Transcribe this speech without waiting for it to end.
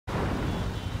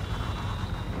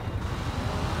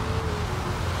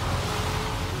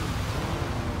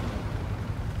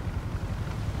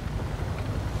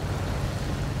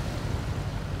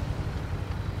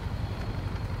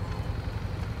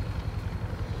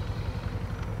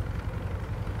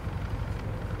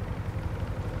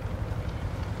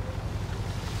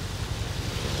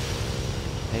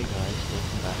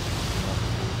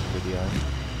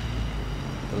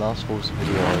last Forza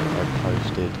video I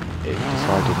posted, it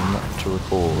decided not to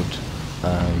record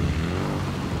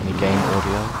any game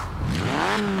audio.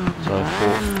 So I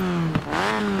thought,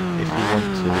 if you want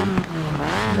to,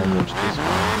 and then watch this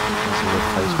one as a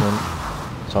replacement.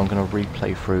 So I'm going to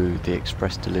replay through the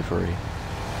express delivery.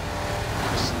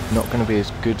 It's not going to be as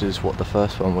good as what the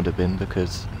first one would have been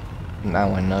because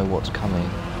now I know what's coming.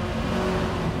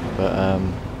 But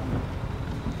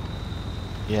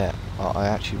yeah, I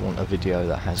actually want a video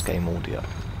that has game audio.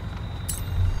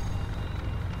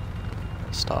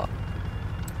 Let's start.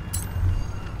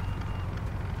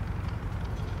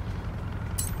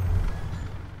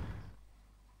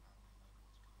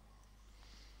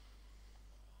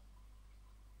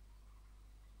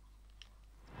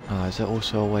 Is there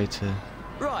also a way to...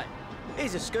 Right,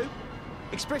 here's a scoop.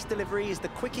 Express delivery is the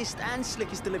quickest and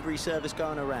slickest delivery service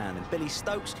going around, and Billy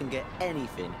Stokes can get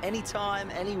anything, anytime,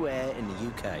 anywhere in the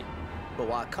UK. But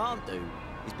what I can't do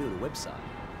is build a website.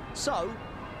 So,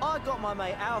 I got my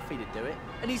mate Alfie to do it,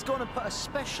 and he's gone and put a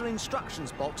special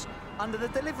instructions box under the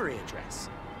delivery address.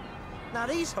 Now,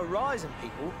 these Horizon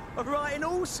people are writing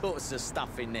all sorts of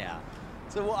stuff in there.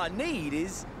 So what I need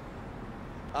is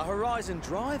a Horizon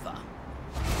driver.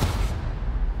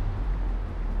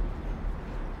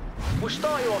 We'll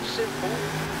start you off simple.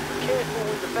 Be careful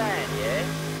with the van, yeah?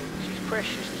 She's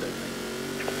precious to me.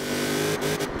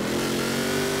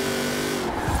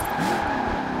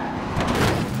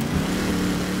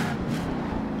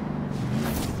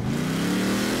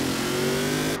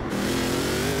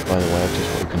 By the way, I've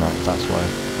just woken up, that's why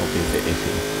I'll be a bit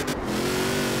iffy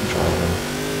driving.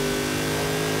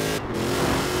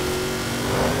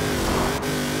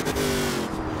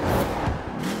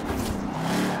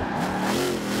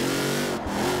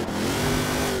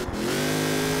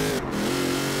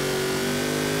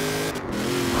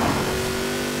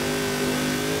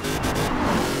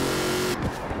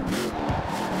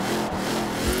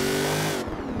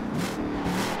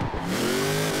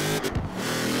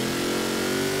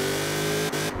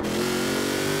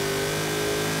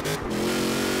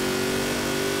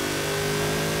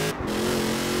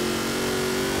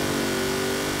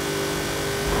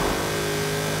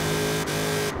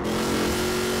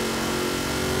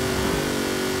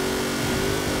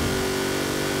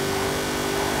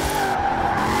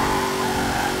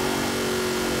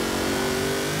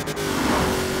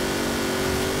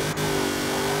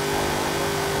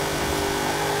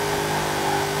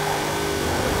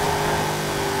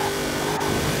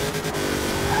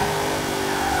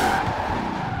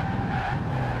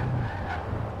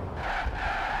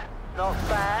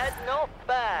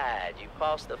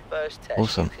 Pass the first test.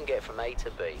 Awesome. You can get from A to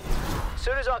B. As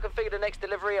soon as I can figure the next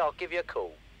delivery, I'll give you a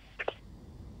call.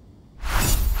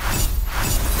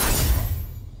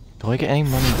 Do I get any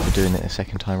money for doing it a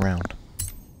second time round?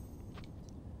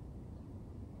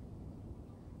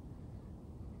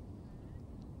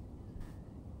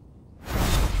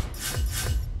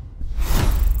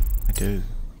 I do.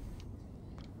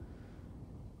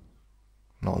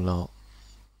 Not a lot.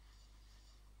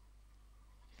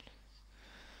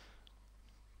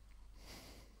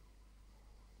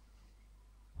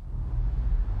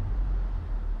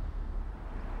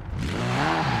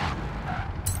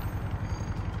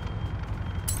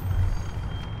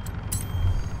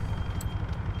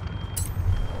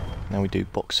 Now we do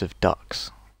box of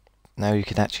ducks. Now you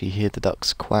can actually hear the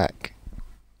ducks quack.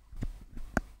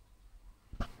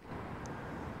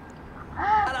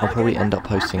 I'll probably end up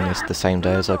posting this the same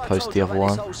day as I post the other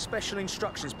one. Or I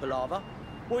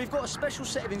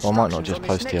might not just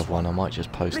post the other one, I might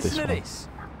just post this one.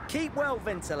 Keep well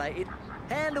ventilated,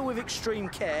 handle with extreme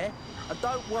care, and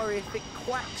don't worry if it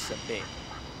quacks a bit.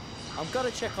 I'm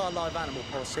gonna check our live animal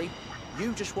policy.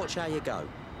 You just watch how you go.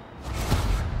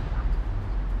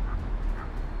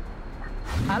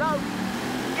 Hello?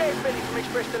 Yeah, it's Billy from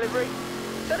Express Delivery.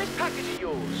 So this package of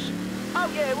yours? Oh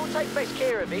yeah, we'll take best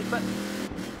care of it, but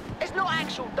there's not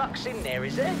actual ducks in there,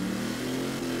 is there?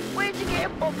 Where'd you get a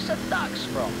box of ducks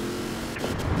from?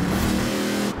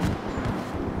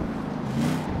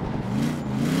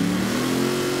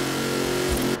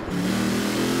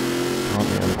 Can't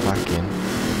be unquacking.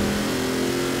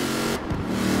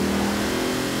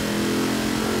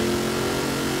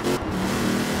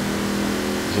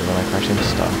 When I crash into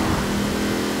stuff,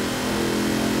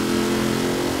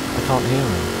 I can't hear him.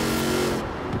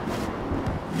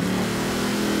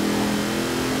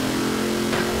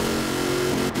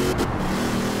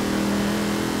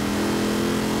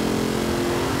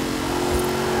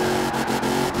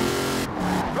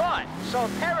 Right, so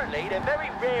apparently they're very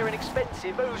rare and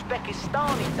expensive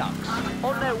Uzbekistani ducks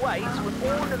on their way to an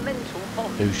ornamental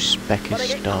pond. But they get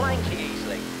Uzbekistan. cranky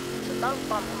easily. So Don't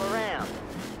bump them around.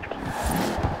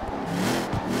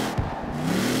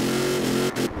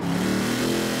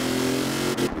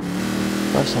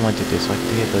 First time I did this, I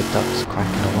could hear the ducks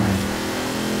cracking away.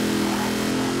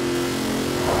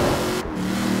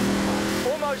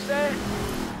 Almost there.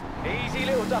 Easy,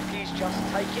 little duckies.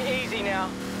 Just take it easy now.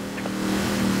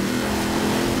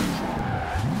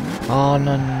 Oh,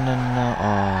 no, no, no,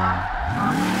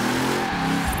 oh.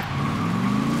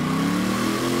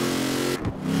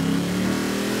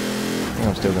 I think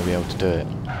I'm still going to be able to do it.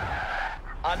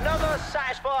 Another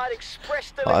satisfied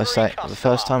express delivery Like I was saying, customer. the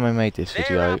first time I made this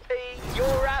video, They're happy,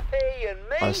 you're happy, and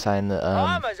me, I was saying that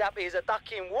I'm as happy as a duck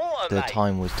in water, the mate.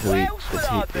 time was What else would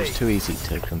I it was be? too easy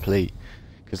to complete.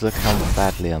 Because look how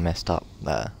badly I messed up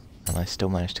there, and I still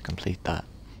managed to complete that.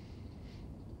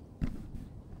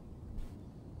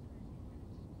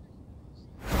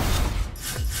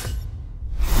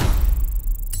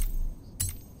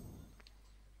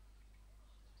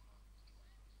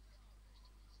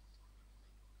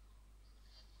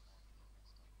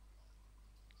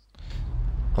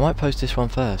 I might post this one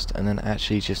first, and then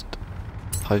actually just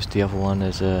post the other one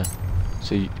as a,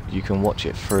 so you can watch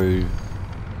it through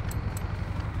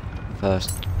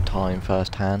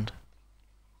first hand,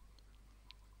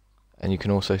 and you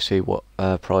can also see what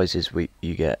prizes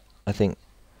you get. I think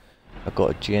I've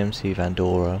got a GMC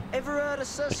Vandora,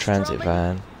 a transit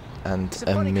van, and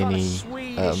a mini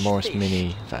Morris dish.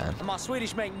 Mini van. And my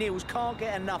Swedish mate Niels can't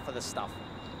get enough of the stuff.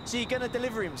 So you're going to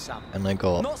deliver him some. And I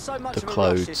got Not so much the of a rush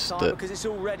clothes this time that because it's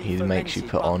already he makes you fermented,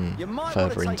 put but on you might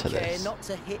further want to into take care this. not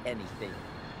to hit anything.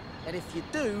 And if you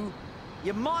do,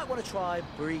 you might want to try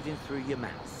breathing through your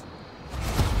mouth.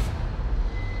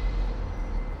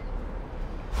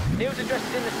 Niels' address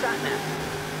is in the sat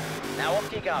nav. Now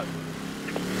off you go.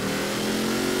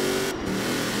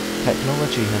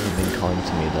 Technology hasn't been kind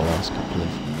to me the last couple of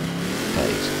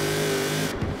days.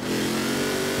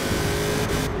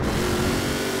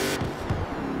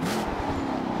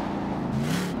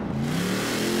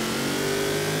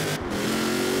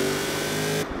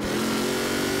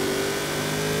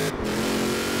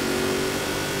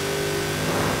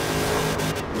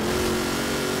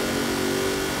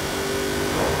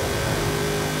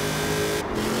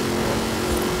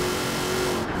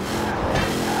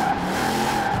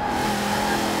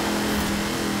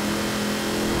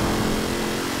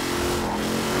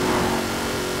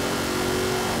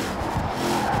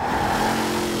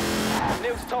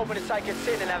 Told me to take a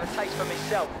tin and have a taste for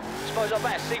myself. Suppose I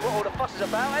better see what all the fuss is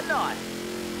about at night.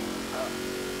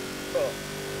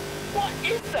 What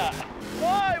is that?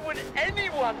 Why would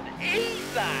anyone eat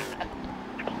that?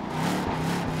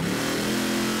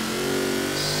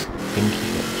 Stinky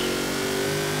fish.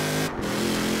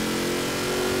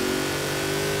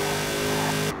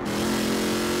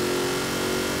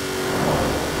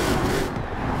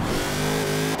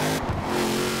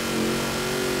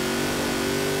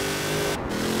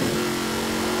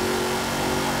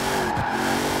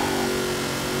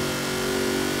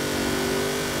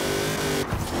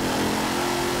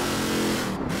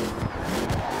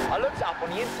 On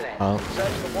the internet, Oh,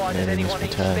 search for why does nearly anyone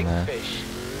missed eat my turn there. stinkfish.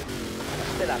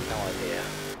 Still have no idea.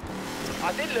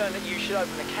 I did learn that you should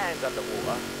open the cans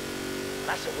underwater.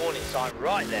 That's a warning sign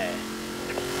right there.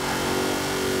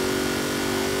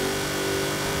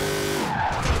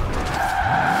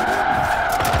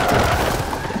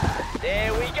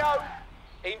 There we go.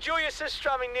 Enjoy your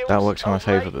strumming, Niels. That worked in my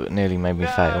Okay? favour, but nearly made me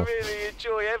I fail. really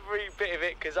enjoy every bit of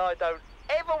it because I don't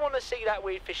ever want to see that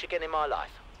weird fish again in my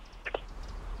life.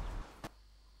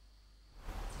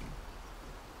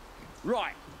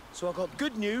 Right, so I got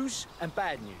good news and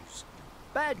bad news.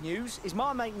 Bad news is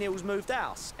my mate Niels moved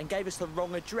house and gave us the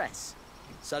wrong address.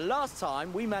 So last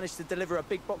time we managed to deliver a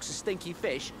big box of stinky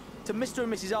fish to Mr.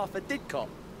 and Mrs. Arthur Didcot,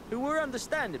 who were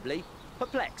understandably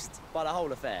perplexed by the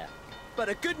whole affair. But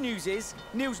the good news is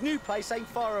Niels' new place ain't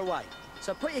far away.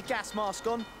 So put your gas mask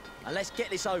on and let's get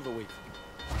this over with.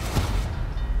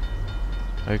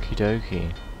 Okie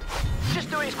dokie. Just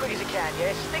do it as quick as you can,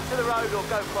 yeah? Stick to the road or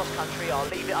go cross country, I'll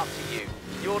leave it up to you.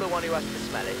 You're the one who has to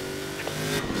smell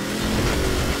it.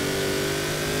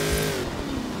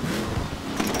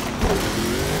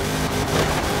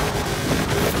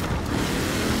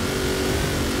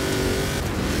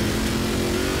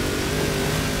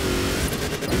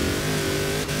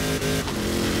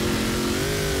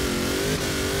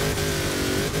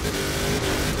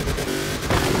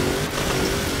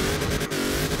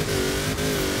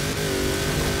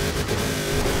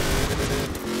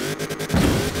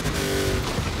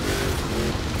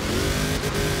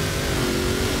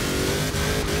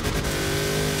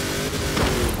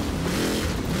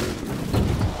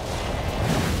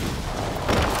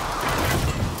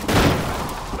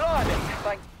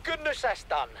 that's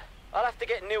done. I'll have to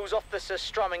get Nils off the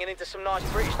strumming and into some nice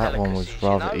British That one was delicacies,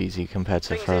 rather you know? easy compared to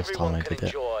the Things first time everyone I can did it.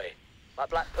 enjoy, like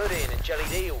black pudding and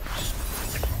jellied eels.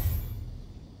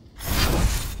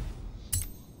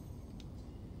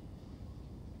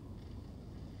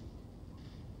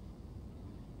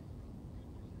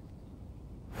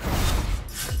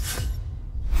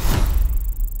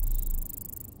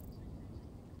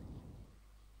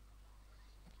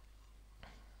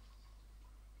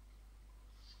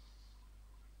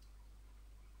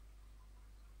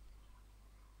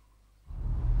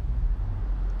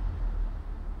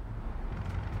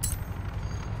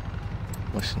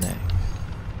 What's next?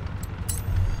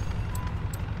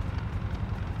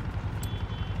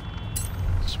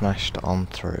 Smashed on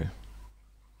through.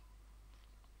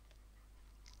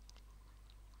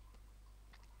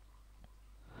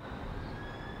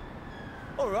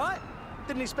 Alright,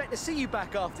 didn't expect to see you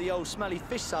back after the old smelly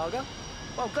fish saga.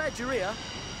 Well, I'm glad you're here.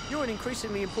 You're an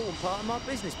increasingly important part of my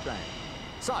business plan.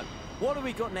 So, what have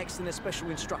we got next in the special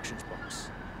instructions box?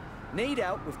 Need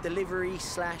help with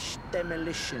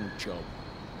delivery/demolition job.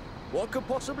 What could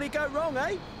possibly go wrong,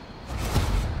 eh?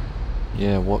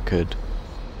 Yeah, what could?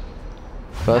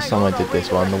 First time I did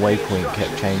this one, the waypoint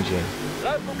kept changing.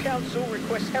 Local council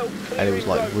requests help And it was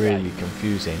like clearing really roadways.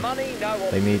 confusing. Money, no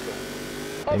They need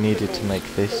obstacle. they needed to make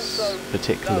this Also,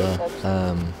 particular no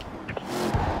obstacle.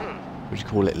 what do you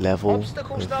call it, level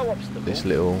Obstacles, with no obstacle. this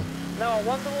little Now I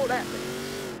wonder what that means.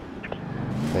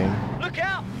 thing. Look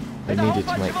out! They There's a whole needed to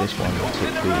bunch make of this one obstacles in the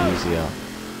particularly road. easier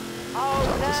Oh, to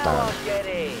now understand. I get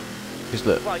it. Because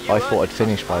look, Well, you I earned thought I'd it,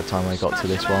 finished by the time I got to Smash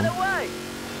this them out one, of the way.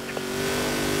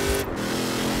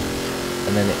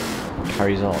 and then it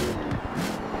carries on.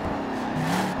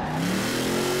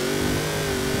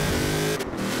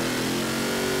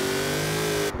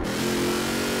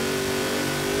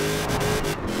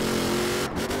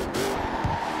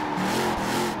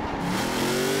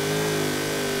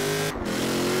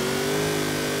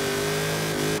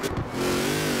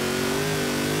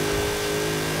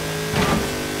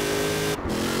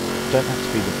 You don't have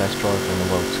to be the best driver in the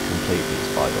world to complete these,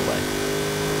 by the way.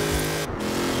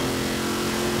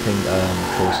 I think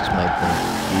Forza's made them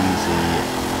easy,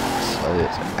 so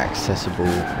it's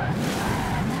accessible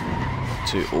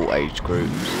to all age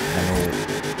groups and all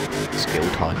skill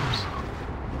types.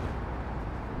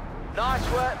 Nice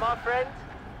work, my friend.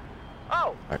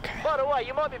 Oh, Okay. by the way,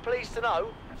 you might be pleased to know,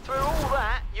 through all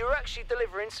that, you're actually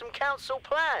delivering some council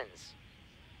plans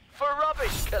for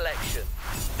rubbish collection.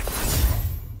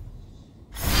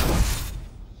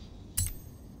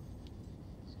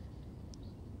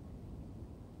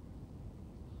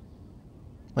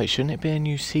 Wait, shouldn't it be a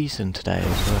new season today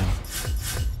as well?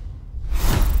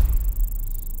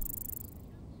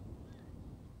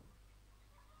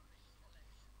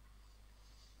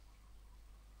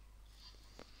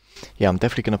 Yeah, I'm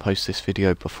definitely going to post this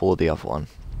video before the other one.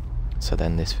 So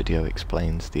then this video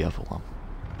explains the other one.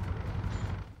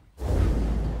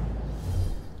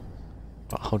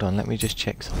 But hold on, let me just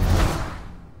check something.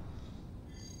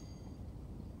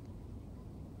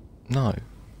 No,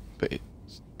 but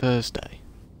it's Thursday.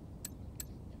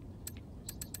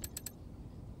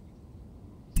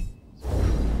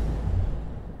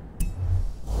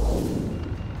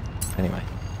 Anyway,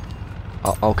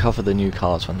 I'll cover the new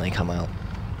cars when they come out.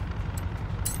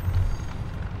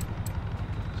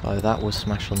 So that was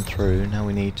smashed on through, now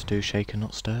we need to do shaken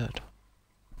not stirred.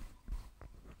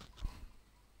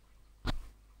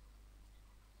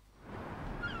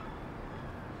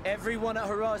 Everyone at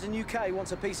Horizon UK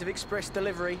wants a piece of express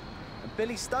delivery, and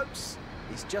Billy Stokes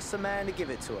is just the man to give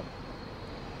it to them.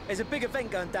 There's a big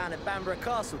event going down at Bamborough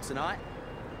Castle tonight,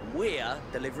 and we're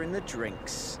delivering the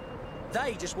drinks.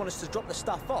 They just want us to drop the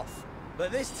stuff off,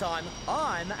 but this time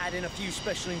I'm adding a few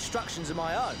special instructions of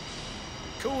my own.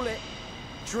 Call it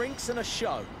Drinks and a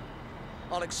Show.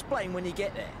 I'll explain when you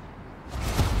get there.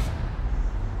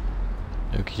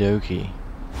 Okie dokie.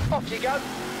 Off you go.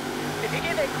 If you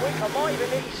get there quick, I might even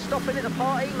get you stopping at the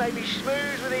party, maybe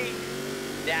schmooze with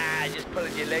the... Nah, just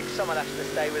pulling your legs. Someone has to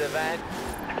stay with the van.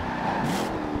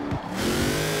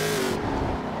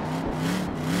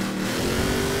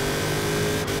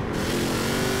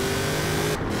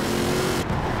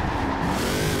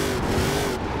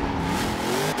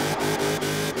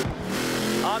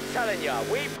 I'm telling ya,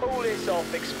 we pull this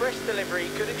off, express delivery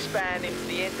could expand into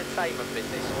the entertainment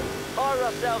business. Hire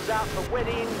ourselves out for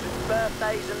weddings and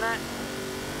birthdays and that.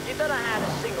 You don't know how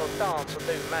to sing or dance or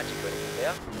do magic or anything, do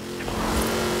you?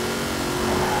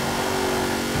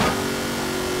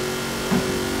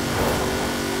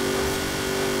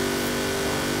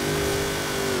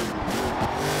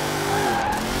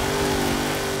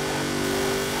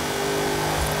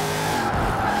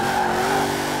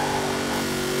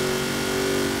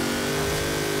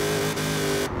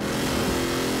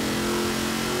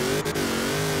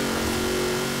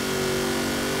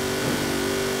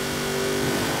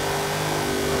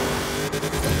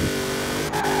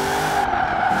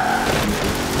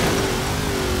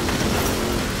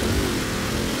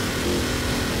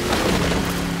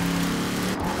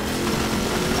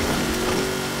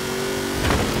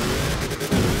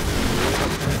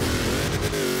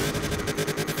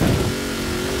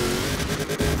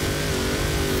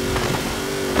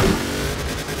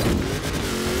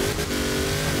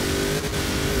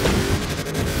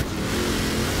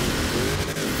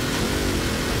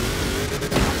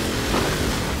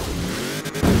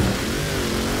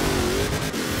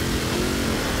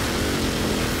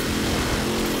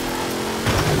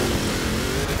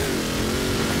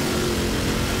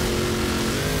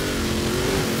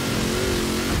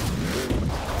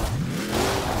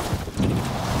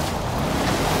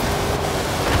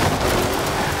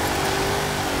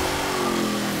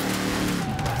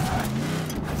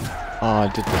 I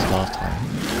did this last time.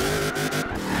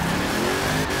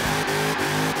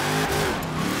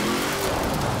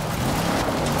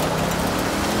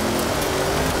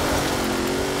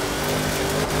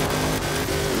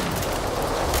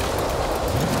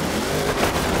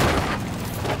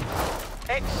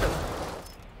 Excellent.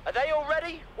 Are they all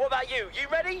ready? What about you? You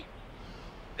ready?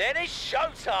 Then it's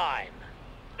showtime.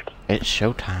 It's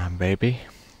showtime, baby.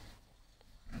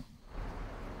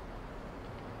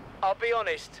 I'll be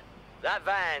honest, that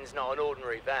van's not an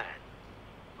ordinary van.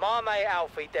 My mate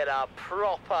Alfie did a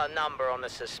proper number on the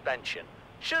suspension.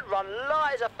 Should run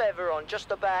light as a feather on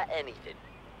just about anything.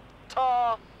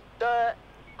 Tar, dirt,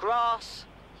 grass,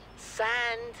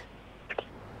 sand.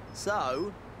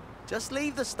 So, just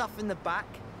leave the stuff in the back,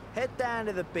 head down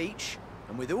to the beach,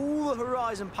 and with all the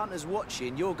Horizon punters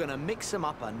watching, you're gonna mix them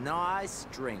up a nice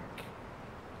drink.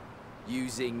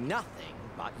 Using nothing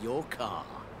but your car.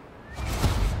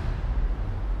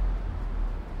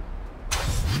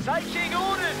 Taking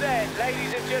orders then,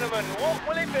 ladies and gentlemen. What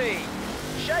will it be?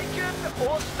 Shaken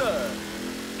or stirred?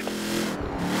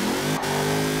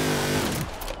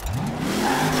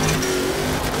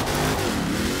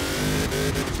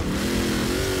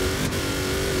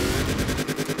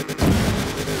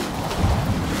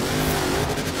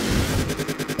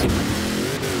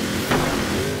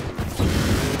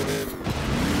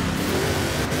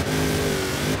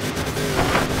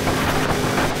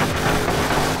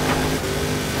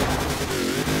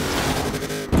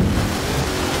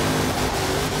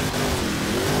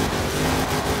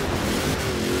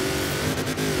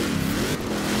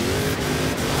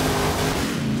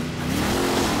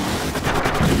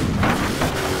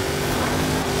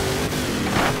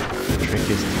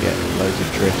 Is to get loads of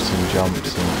drifts and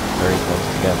jumps and very close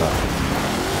together.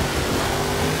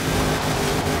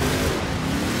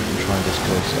 And try and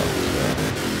destroy stuff as well.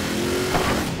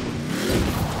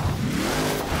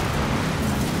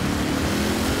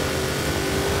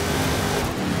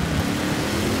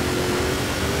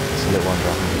 It's a little one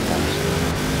dropping it down soon.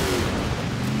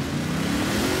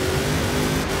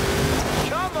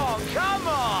 Come on, come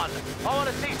on! I want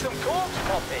to see some corks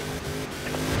popping.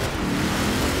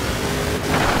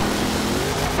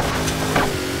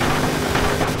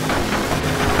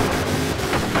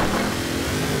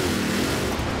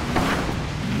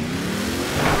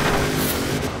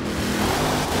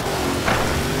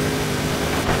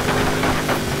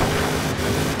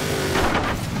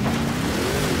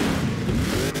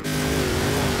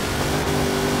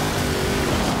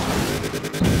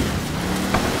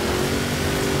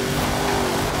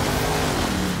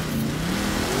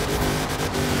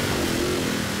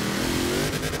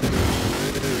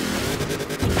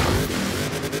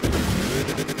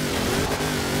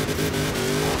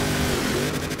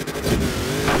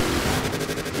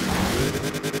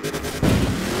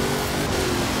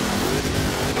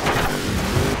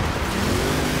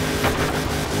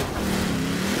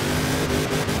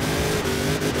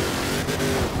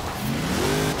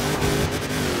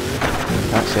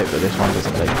 That's it, but this one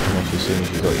doesn't let you finish as soon as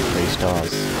you've got your 3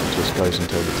 stars. It just goes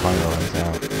until the timer runs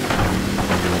out.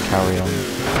 I'm going to carry on.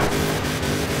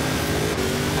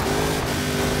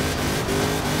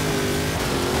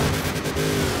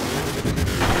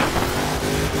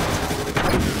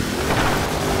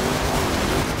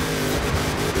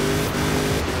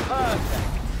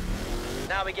 Perfect.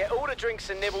 Now we get all the drinks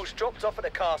and nibbles dropped off at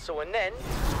the castle and then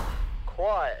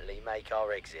quietly make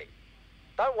our exit.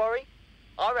 Don't worry.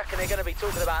 I reckon they're going to be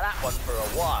talking about that one for a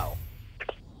while.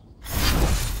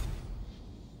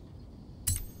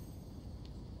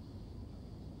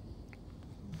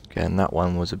 Again, that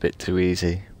one was a bit too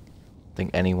easy. I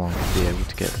think anyone would be able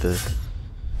to get the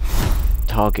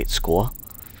target score.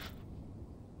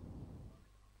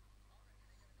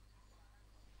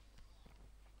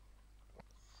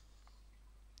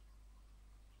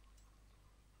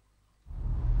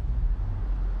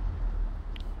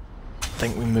 I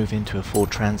think we move into a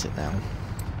Ford Transit now,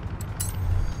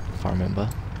 if I remember.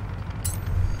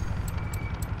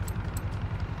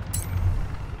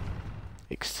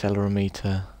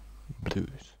 Accelerometer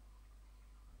blues.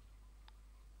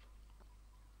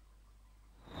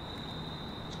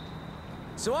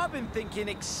 So I've been thinking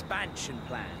expansion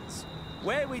plans,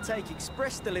 where we take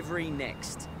express delivery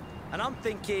next. And I'm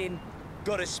thinking,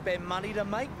 gotta spend money to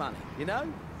make money, you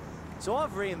know? So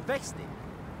I've reinvested.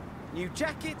 New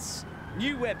jackets,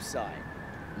 new website,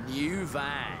 new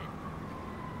van.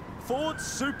 Ford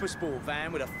Supersport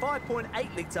van with a 5.8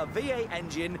 litre V8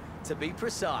 engine to be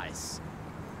precise.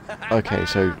 Okay,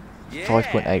 so Yeah,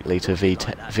 5.8 litre like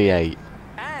that. V8.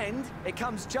 And It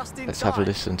comes just in Let's time. have a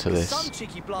listen to this. Some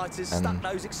cheeky blighters stuck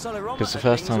those accelerometer Because the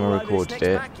first things time all I over this recorded next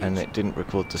it package. and it didn't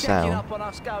record the Checking sound, up on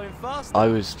us going faster. I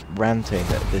was ranting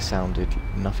that this sounded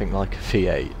nothing like a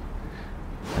V8,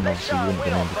 and obviously you wouldn't have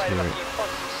been able to hear it.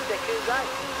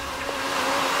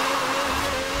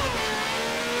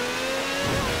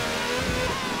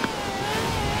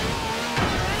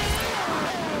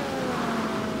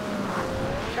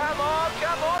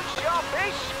 Come on,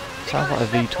 sharpish. Sounds like a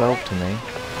V12 to me.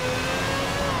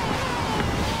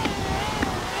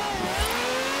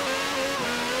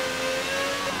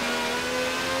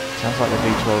 Sounds like the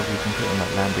V12 you can put in like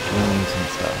Lamborghinis and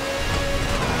stuff.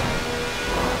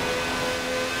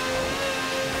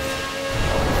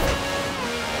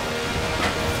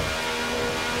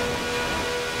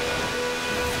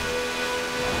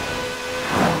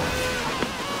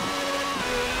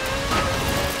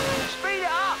 Speed it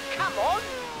up, come on.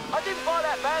 I didn't buy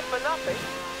that van for nothing.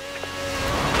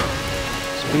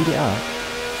 Speed it up.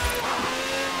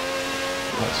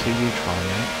 Let's see you try,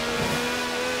 mate.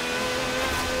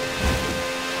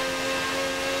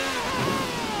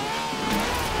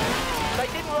 They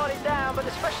didn't write it down, but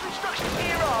the special instructions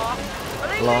here are...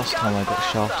 Last time I got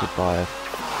shafted by a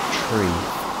tree.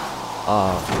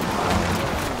 Okay.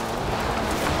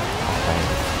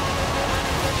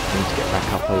 Need to get back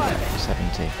up over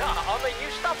 70. I mean, you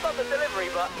stuffed up the delivery,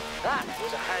 but that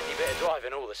was a handy bit of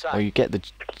driving all the same. Oh, you get the...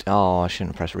 Oh, I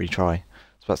shouldn't press retry. I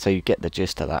was about to say you get the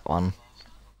gist of that one.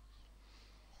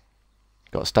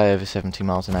 Got to stay over 70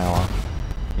 miles an hour.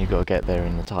 You've got to get there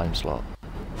in the time slot.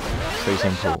 So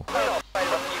simple.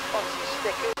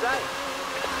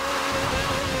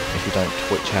 If you don't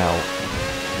twitch out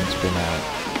and spin out.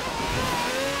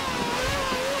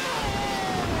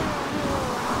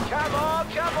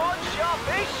 Come on,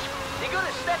 sharpish! You got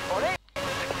to step on it.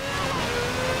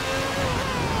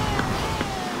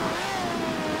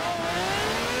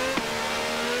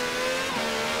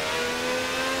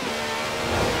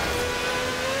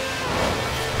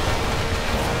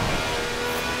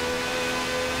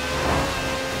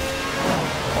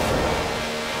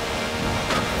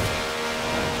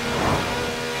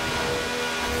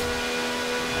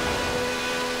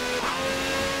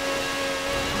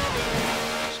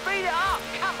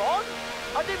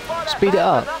 Speed it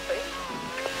up.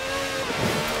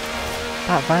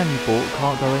 That van you bought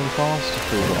can't go any faster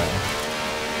through there.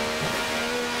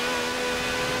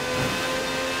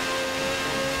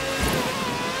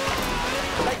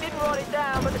 They didn't write it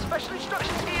down, but the special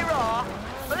instructions here are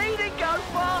bleed and go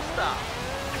faster.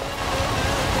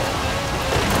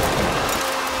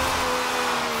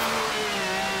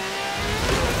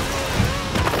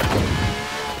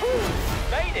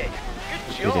 Made it. Good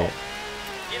job. Did it?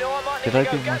 You know, I might Did I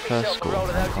give my first score?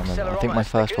 I can't remember. I think my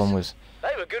first one was...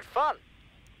 They were good fun.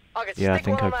 Yeah, I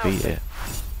think I beat it.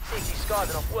 See if these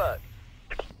skiving off work.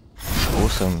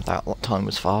 Awesome, that time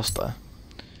was faster.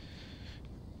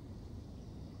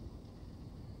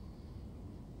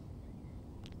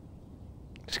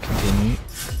 Let's continue.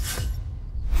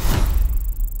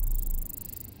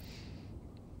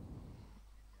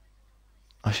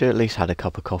 I should at least had a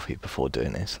cup of coffee before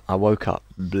doing this. I woke up,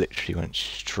 literally went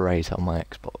straight on my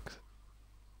Xbox.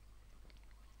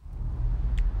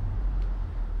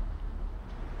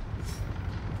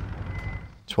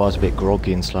 That's why I was a bit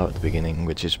groggy and slow at the beginning,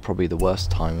 which is probably the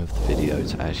worst time of the video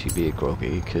to actually be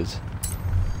groggy, because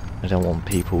I don't want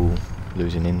people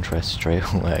losing interest straight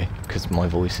away, because my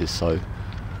voice is so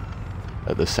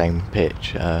at the same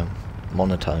pitch,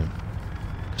 monotone,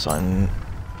 because I'm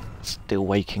still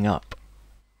waking up.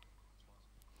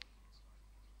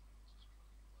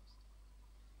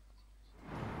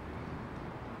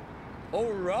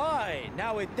 Alright,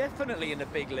 now we're definitely in the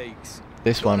big leagues.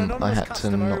 This one I had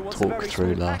to not talk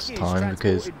through last time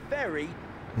because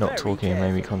not talking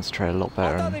made me concentrate a lot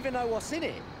better, and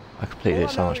I completed it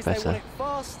so much better,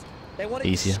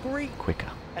 easier,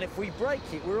 quicker. And if we break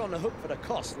it, we're on the hook for the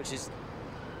cost, which is,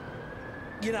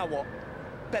 you know what,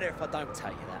 better if I don't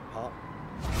tell you that part.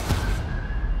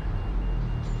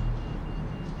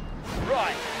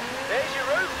 Right, there's your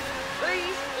route.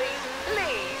 Please, please,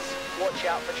 please watch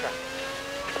out for traffic.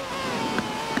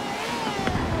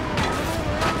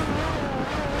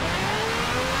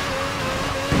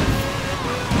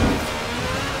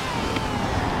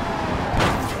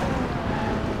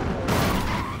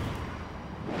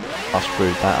 I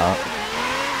screwed that up.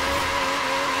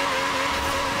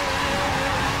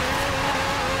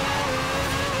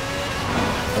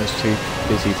 I was too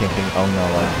busy thinking, oh no,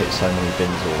 I've hit so many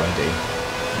bins already.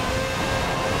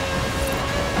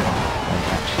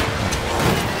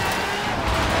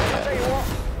 I'll tell you what,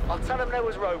 I'll tell them there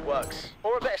was roadworks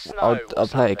or a bit of snow. I'll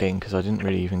play it again because I didn't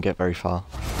really even get very far.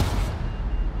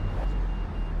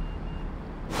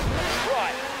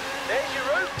 Right, there's your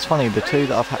route. It's funny, the two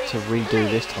that I've had to redo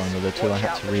this time are the two I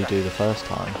had to redo the first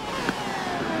time.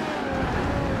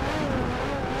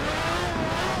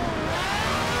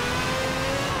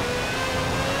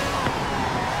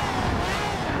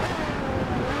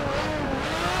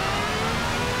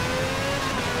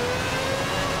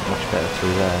 Much better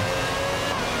through there.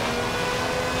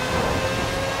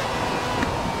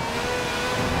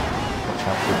 Watch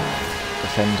out for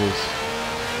defenders.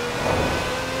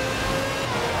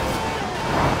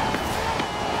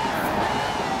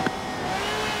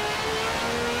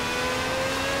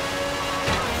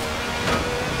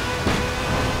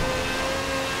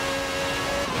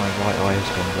 My right eye has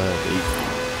gone blurry.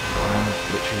 I'm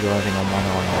literally driving on one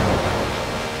eye.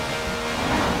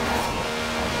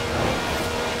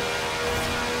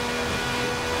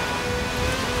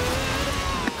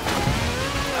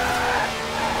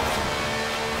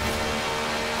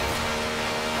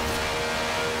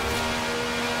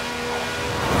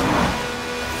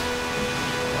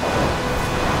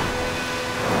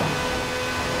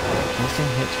 This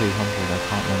thing hit 200, I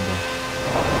can't remember.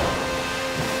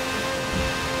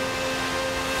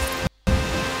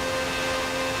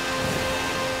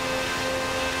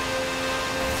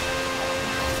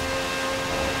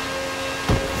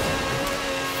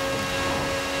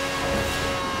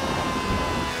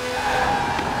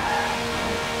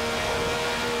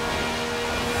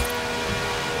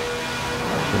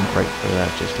 Didn't break through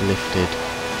that, just lifted.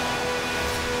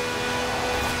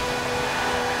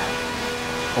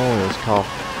 Oh, this car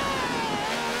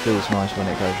feels nice when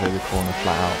it goes through the corner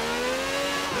flat out.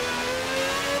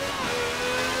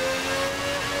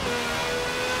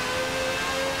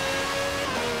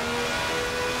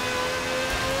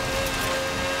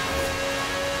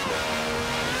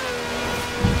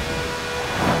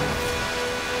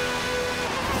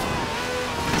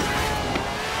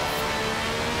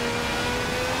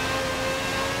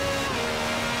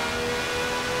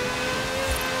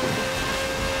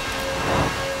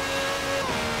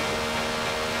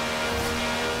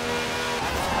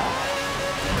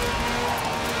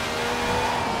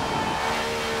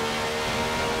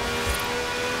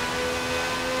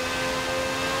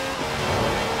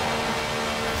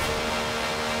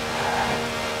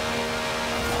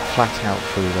 Flat out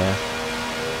through there.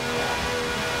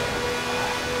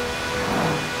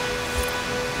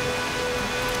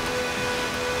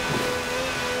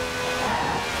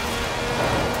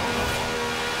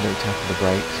 Little tap of the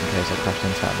brakes in case I crash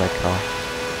into that red car.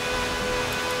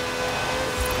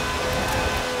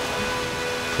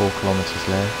 4 kilometres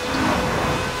left.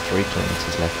 3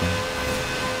 kilometres left now.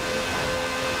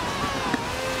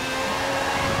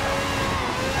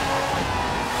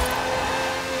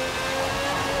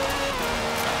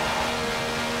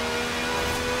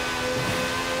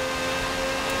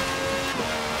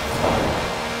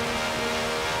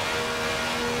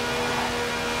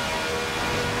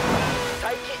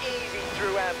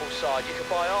 You could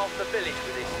buy half the village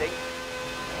with this thing.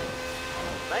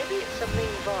 Maybe it's a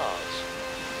mean vase.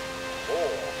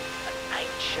 Or an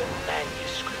ancient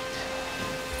manuscript.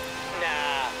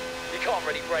 Nah, you can't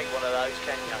really break one of those,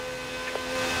 can you?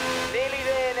 Nearly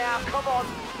there now, come on.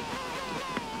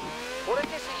 What if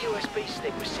it's a USB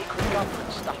stick with secret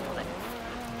government stuff on it?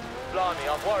 Blimey,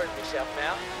 I've worried myself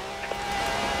now.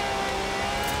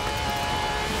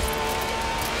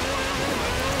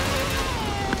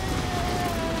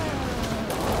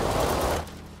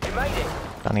 Made it.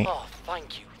 Done it. Oh,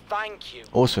 thank you, thank you.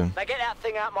 Awesome. Now get that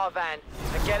thing out my van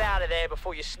and get out of there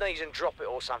before you sneeze and drop it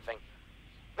or something.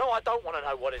 No, I don't want to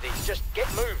know what it is. Just get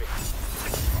moving.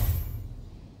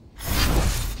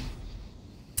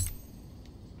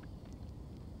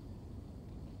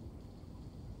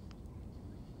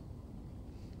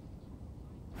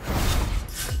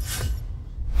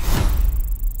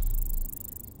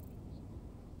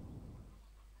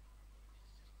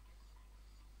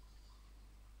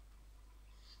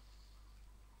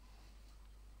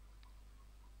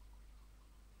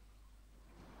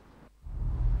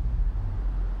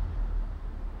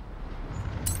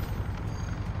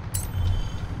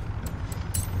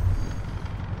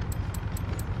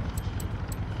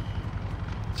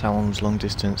 That one was long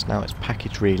distance, now it's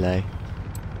package relay.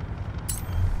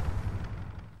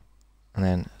 And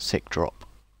then sick drop.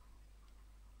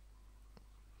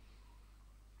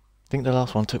 I think the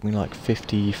last one took me like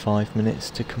 55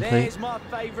 minutes to complete. There's my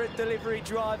favourite delivery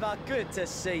driver, good to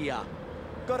see ya.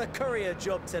 Got a courier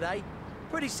job today.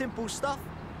 Pretty simple stuff.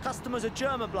 Customer's a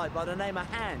German bloke by the name of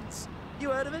Hans.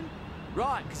 You heard of him?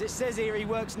 Right, because it says here he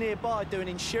works nearby doing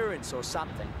insurance or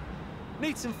something.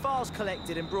 Need some files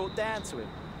collected and brought down to him.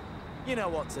 You know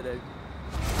what to do.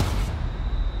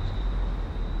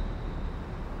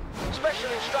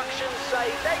 Special instructions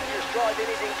say dangerous driving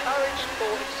is encouraged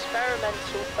for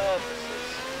experimental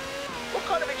purposes. What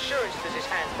kind of insurance does this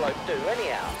hands bloke do,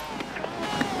 anyhow?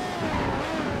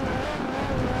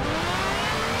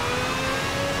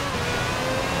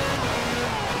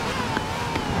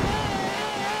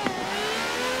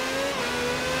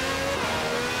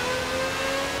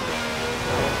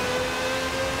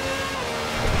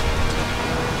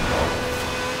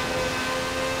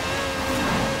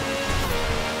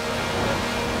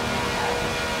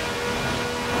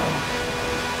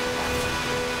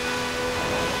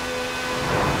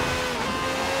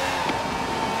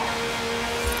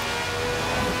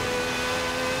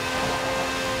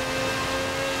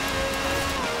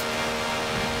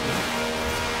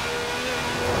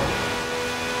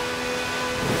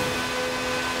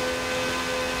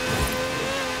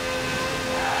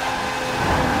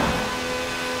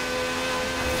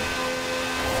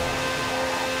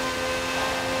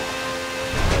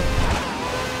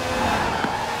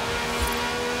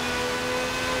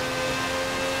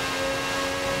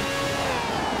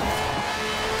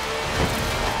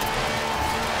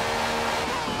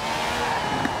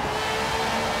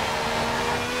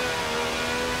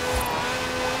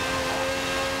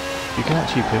 You can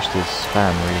actually push this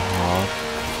fan really hard.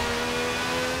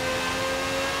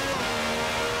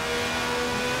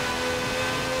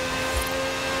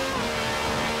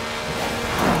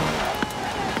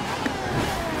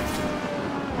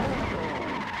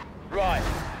 Right,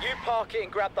 you park it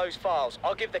and grab those files.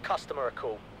 I'll give the customer a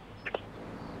call.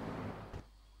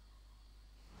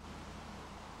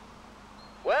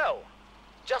 Well,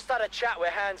 just had a chat with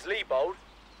Hans Liebold.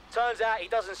 Turns out he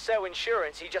doesn't sell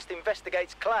insurance, he just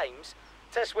investigates claims,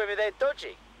 tests whether they're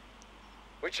dodgy.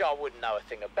 Which I wouldn't know a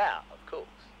thing about, of course.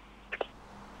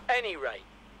 Any rate,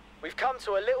 we've come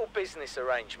to a little business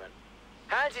arrangement.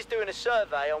 Hans is doing a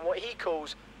survey on what he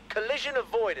calls collision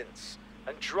avoidance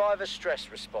and driver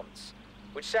stress response,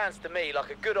 which sounds to me like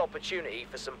a good opportunity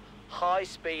for some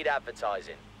high-speed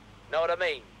advertising. Know what I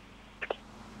mean?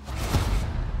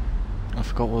 I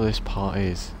forgot what this part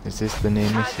is. Is this the near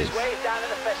Hans misses? is way down at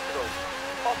the festival.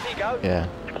 Off you go. Yeah.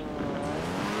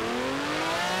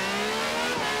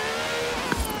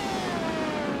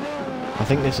 I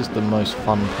think this is the most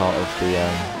fun part of the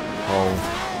whole...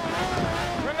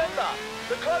 Remember,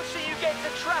 the closer you get to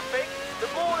traffic, the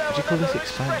more they'll Would you call this remember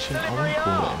expansion? I delivery wouldn't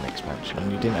call are. it an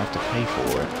expansion. You didn't have to pay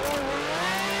for it.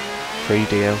 Free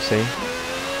DLC.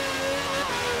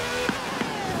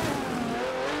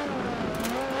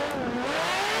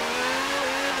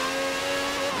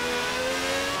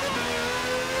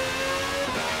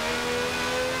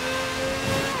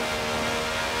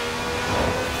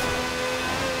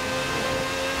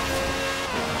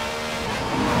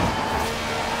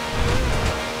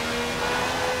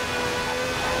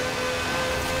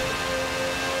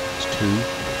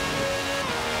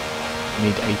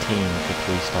 Need 18 for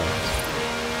 3 stars.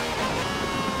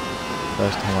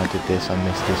 First time I did this, I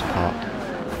missed this part.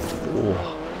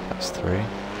 Oh, that's 3.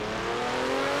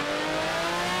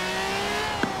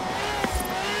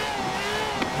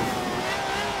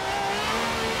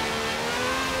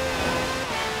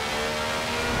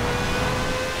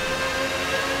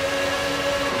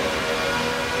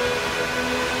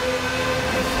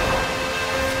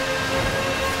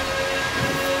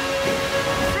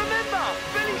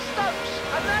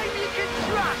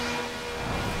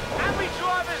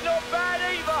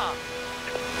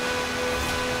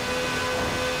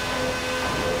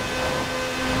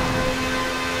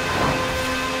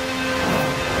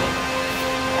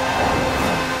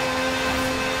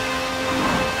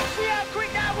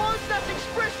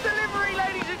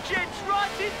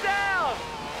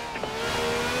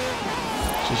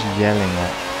 Just yelling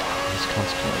at his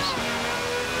customers.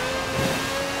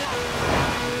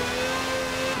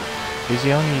 He's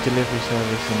the only delivery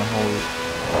service in the whole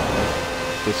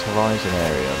of this Horizon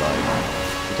area, like,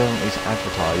 they don't at least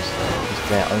advertise, it's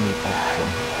their only option.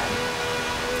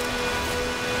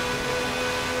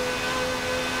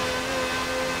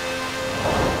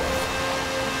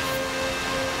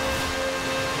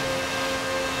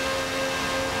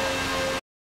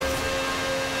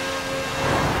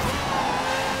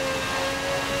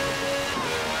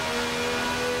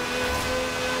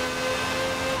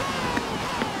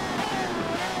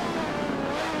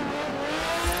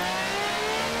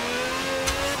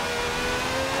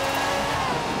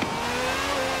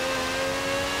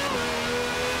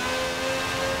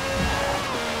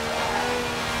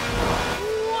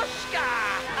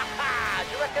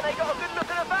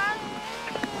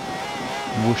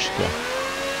 Whooshka.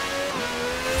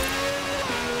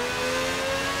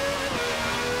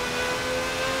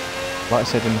 Like I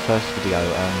said in the first video,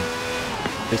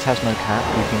 this has no cap.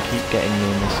 You can keep getting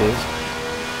near misses.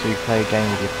 So you play a game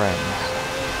with your friends,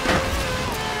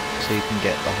 so you can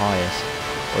get the highest.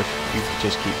 Or if you could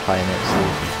just keep playing it, see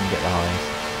if you can get the highest.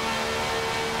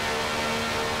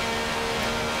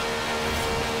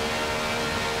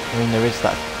 I mean, there is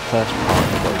that first part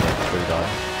you've got to get through though.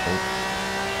 Oh.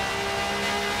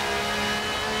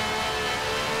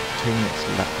 2 minutes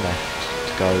left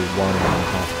to go, 1.5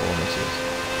 kilometers.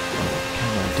 Oh, can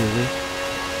I do it?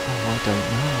 Oh, I don't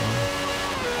know.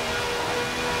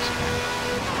 Let's go.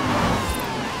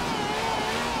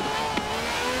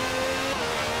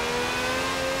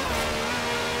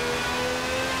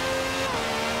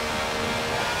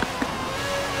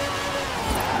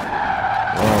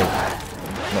 Whoa.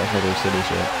 Not sure those cities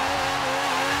yet.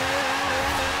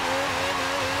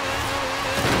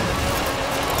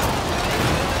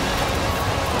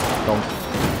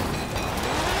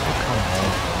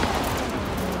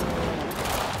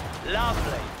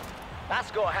 Lovely.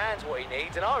 That's got hands what he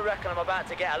needs, and I reckon I'm about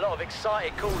to get a lot of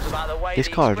excited calls about the way This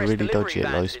car is really dodgy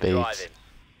at low speeds.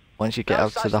 Once you get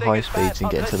up to the high speeds and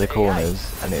get into the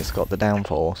corners, and it's got the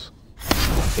downforce,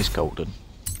 it's golden.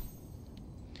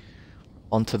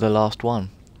 On to the last one.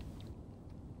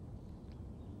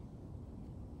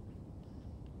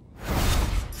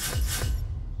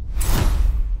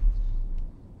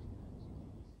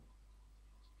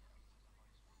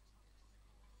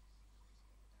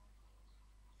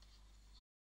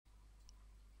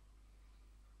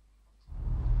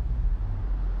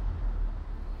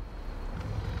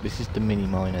 This is the mini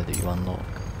miner that you unlock.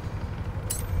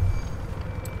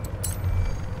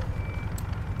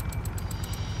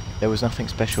 There was nothing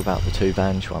special about the 2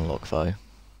 vans you unlock though.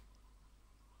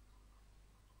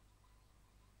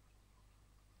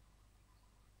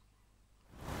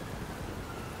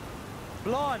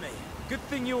 Blimey, good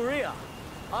thing you're here.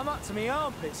 I'm up to my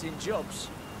armpits in jobs.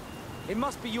 It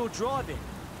must be your driving.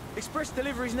 Express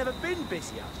delivery's never been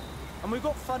busier. And we've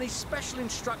got funny special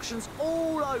instructions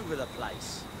all over the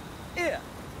place. Here,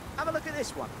 have a look at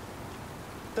this one.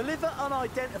 Deliver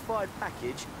unidentified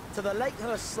package to the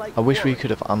Lakehurst Slate. I wish we could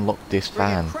have unlocked this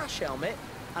van. Crash helmet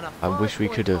and a I wish we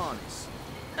could have. harness.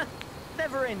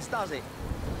 Never ends, does it?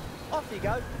 Off you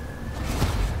go.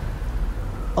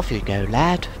 Off you go,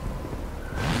 lad.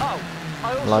 Oh,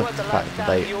 I also Like had the to fact load that down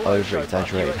they the auto show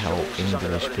over-exaggerate button how you actually also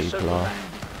English got to people super are. van.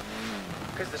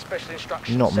 'Cause the special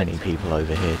instructions Not said many to. people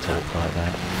over here talk like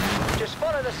that. Just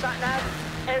follow the sat nav.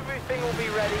 Everything will be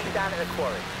ready down at the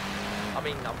quarry. I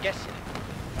mean, I'm guessing.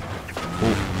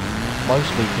 Well,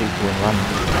 mostly people in London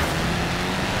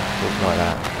talk like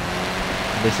that.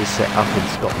 This is set up in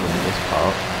Scotland, this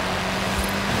part.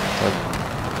 So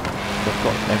they've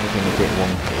got everything a bit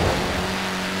wonky.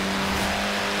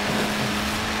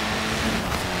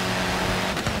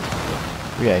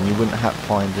 Yeah, and you wouldn't have to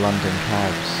find London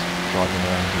cabs driving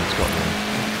around in Scotland.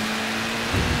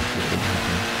 It wouldn't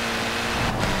happen.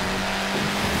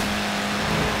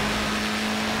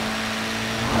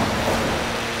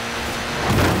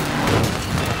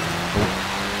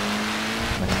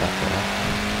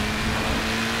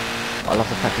 I love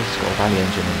the fact this has got a rally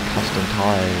engine and custom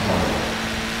tyres.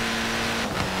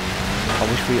 I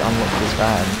wish we unlocked this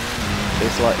van.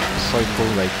 It's like so cool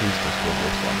they teased us with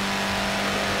this one.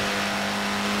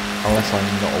 Unless I'm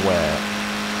not aware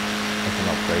of an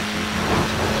upgrade you can do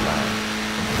to this van.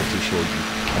 I'm pretty sure you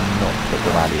cannot put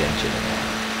the rally engine in it.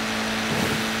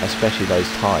 Especially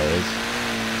those tyres.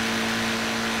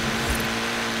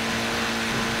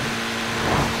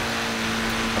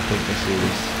 I think this is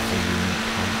a unique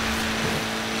car.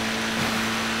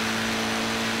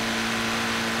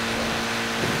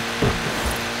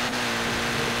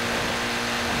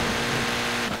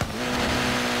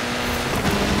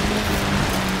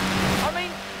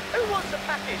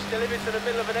 Delivered to the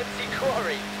middle of an empty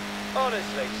quarry.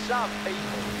 Honestly, some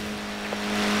people.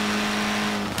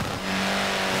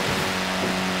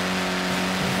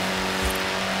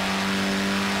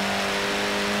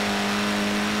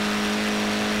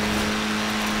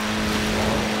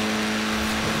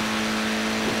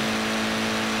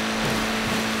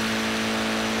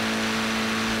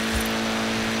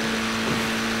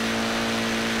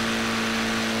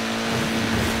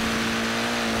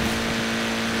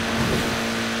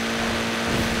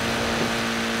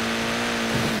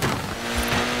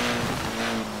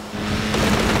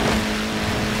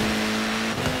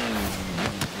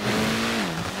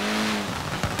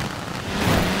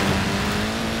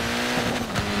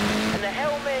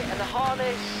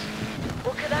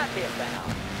 What could that be about?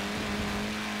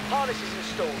 Harness is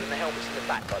installed and the helmet's in the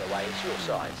back, by the way. It's your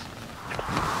size.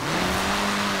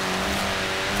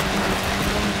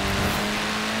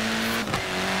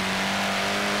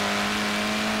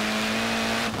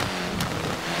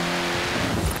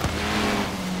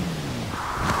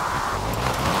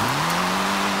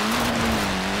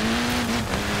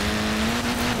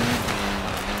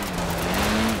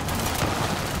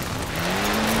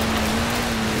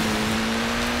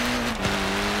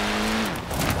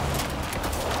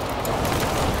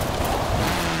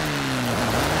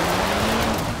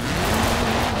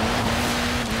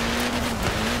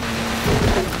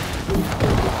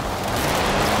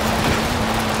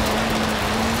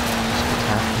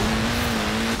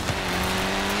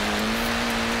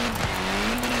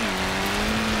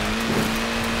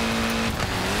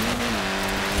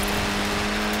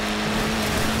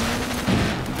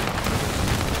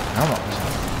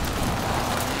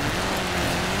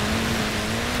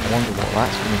 I wonder what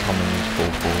that's going to come in useful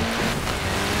for.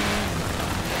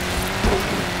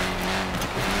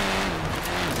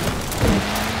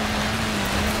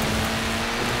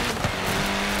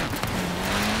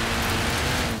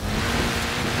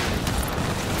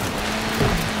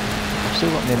 I've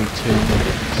still got nearly 2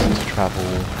 minutes to travel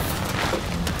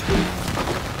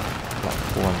like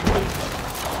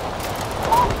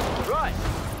 400. Right.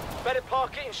 Better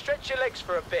park it and stretch your legs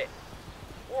for a bit.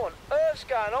 What on earth's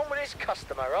going on with this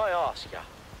customer, I ask ya?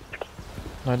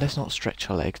 No, let's not stretch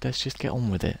our legs, let's just get on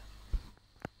with it.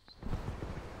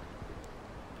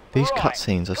 These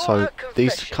cutscenes are so...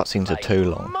 These cutscenes are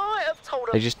too long.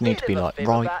 They just need to be like,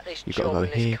 right, you've got to go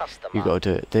here, you've got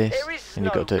to do it this, and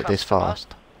you've got to do it this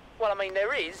fast. Well, I mean,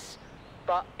 there is,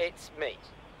 but it's me.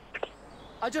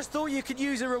 I just thought you could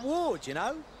use a reward, you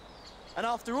know? And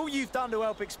after all you've done to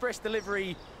help Express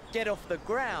Delivery get off the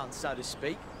ground, so to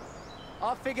speak,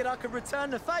 I figured I could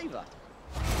return the favour.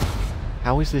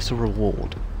 How is this a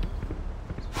reward?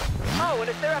 Oh, and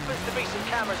if there happens to be some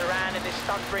cameras around and this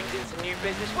stunt brings in some new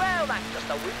business, well, that's just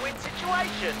a win-win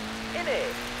situation,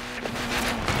 innit?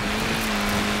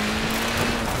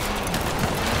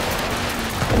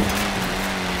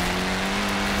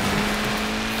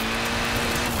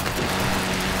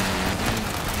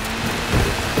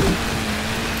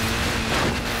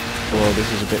 Well,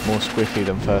 this is a bit more squiffy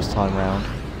than first time round.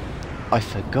 I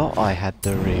forgot I had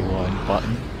the rewind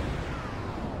button.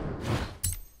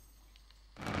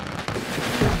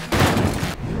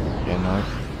 Yeah, no.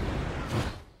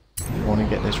 I want to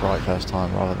get this right first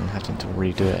time rather than having to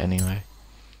redo it anyway.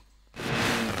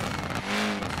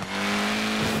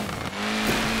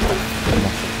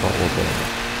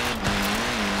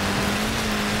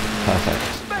 Perfect.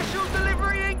 Special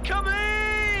delivery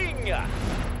incoming!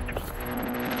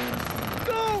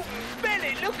 Go,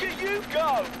 Billy, look at you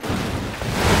go!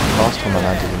 Last time I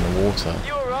landed in the water,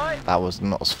 You alright? that was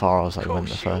not as far as I went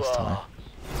the first time.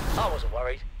 I wasn't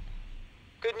worried.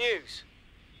 Good news.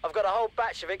 I've got a whole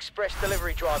batch of express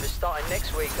delivery drivers starting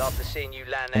next week after seeing you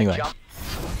land that Anyway. jump.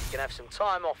 You can have some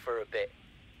time off for a bit.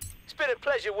 It's been a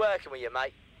pleasure working with you,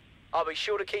 mate. I'll be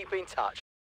sure to keep in touch.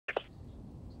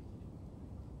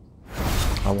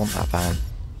 I want that van.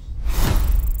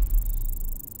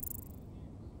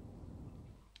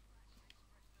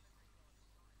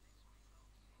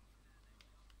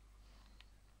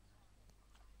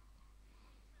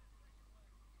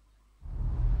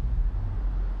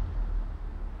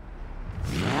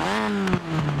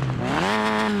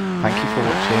 Thank you for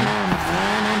watching.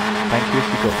 Thank you if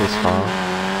you got this far.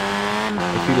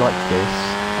 If you like this,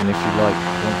 and if you want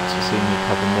to see me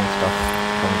cover more stuff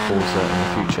from Forza in the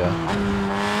future,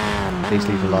 please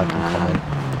leave a like and comment.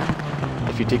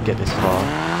 If you did get this far,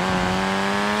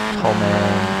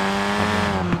 comment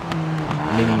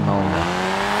Mini Mona.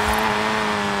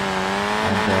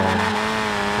 And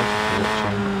thank you for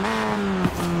watching.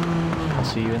 I'll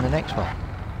see you in the next one.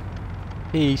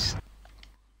 Peace.